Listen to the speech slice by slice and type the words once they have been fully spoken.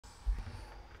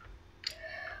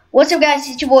What's up, guys?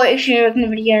 It's your boy Eggsader in the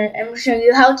video, and I'm going to show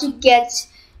you how to get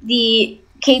the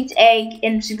caked egg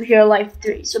in Superhero Life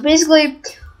 3. So basically,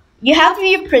 you have to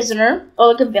be a prisoner, or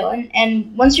like a villain,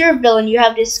 and once you're a villain, you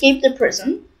have to escape the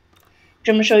prison, which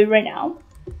I'm going to show you right now.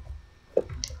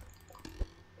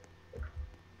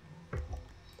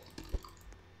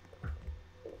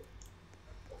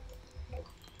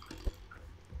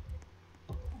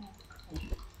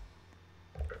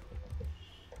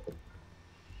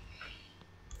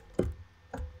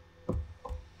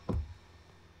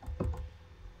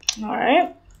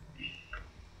 Alright.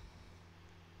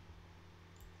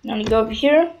 Now you go over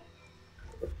here.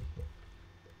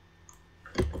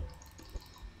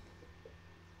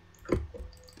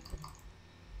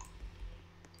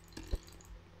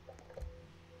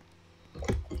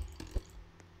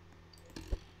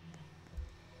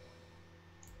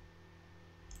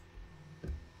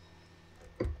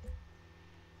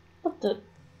 What the?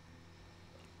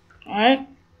 Alright.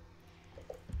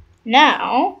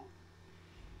 Now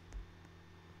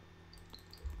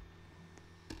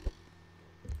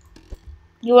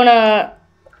you wanna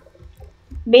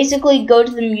basically go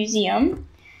to the museum,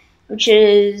 which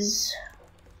is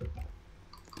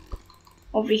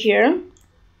over here.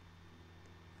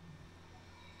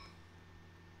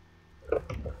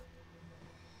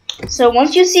 So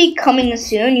once you see coming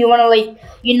soon, you wanna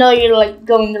you're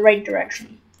going the right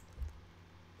direction.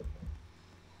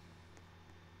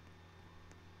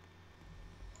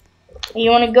 And you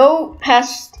wanna go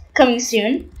past coming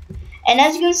soon, and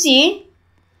as you can see,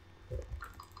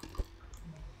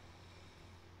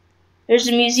 there's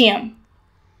a museum.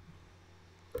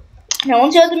 Now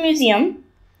once you're at the museum,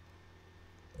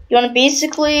 you want to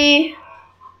basically,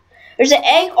 there's an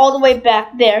egg all the way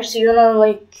back there, so you're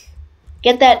gonna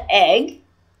get that egg.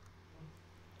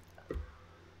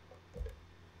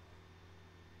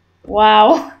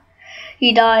 Wow,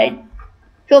 he died.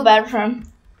 Feel bad for him.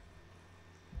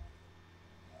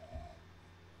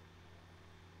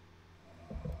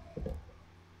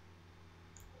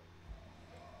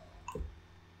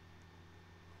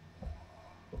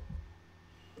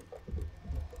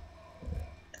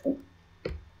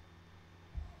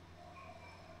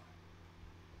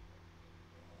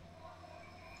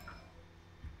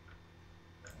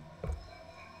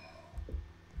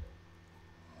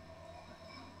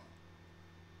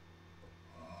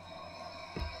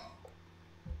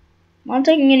 I'm not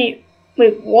taking any.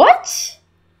 Wait, what?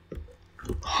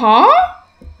 Huh?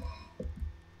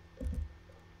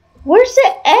 Where's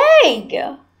the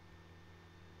egg?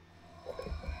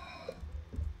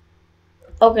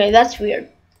 Okay, that's weird.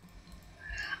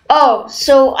 Oh,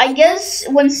 so I guess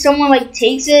when someone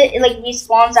takes it, it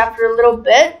respawns after a little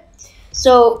bit.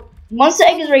 So once the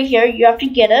egg is right here, you have to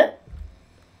get it.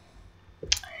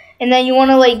 And then you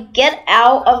want to get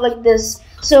out of this.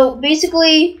 So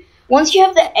basically, once you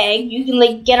have the egg, you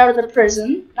can get out of the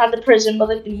prison. Not the prison,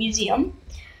 but the museum.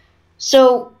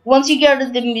 So once you get out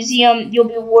of the museum, you'll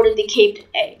be awarded the caked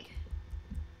egg.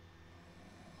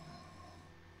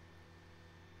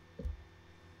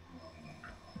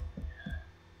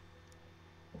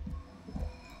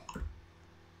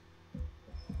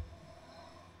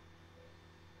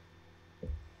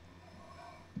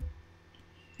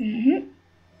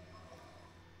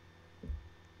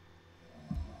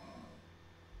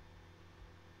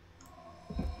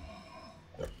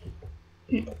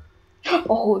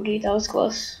 Oh, dude, that was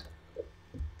close.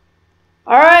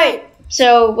 Alright,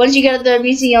 so once you get to the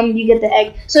museum, you get the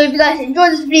egg. So if you guys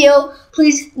enjoyed this video,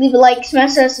 please leave a like,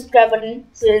 smash that subscribe button.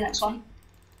 See you in the next one.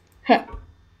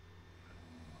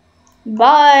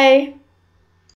 Bye.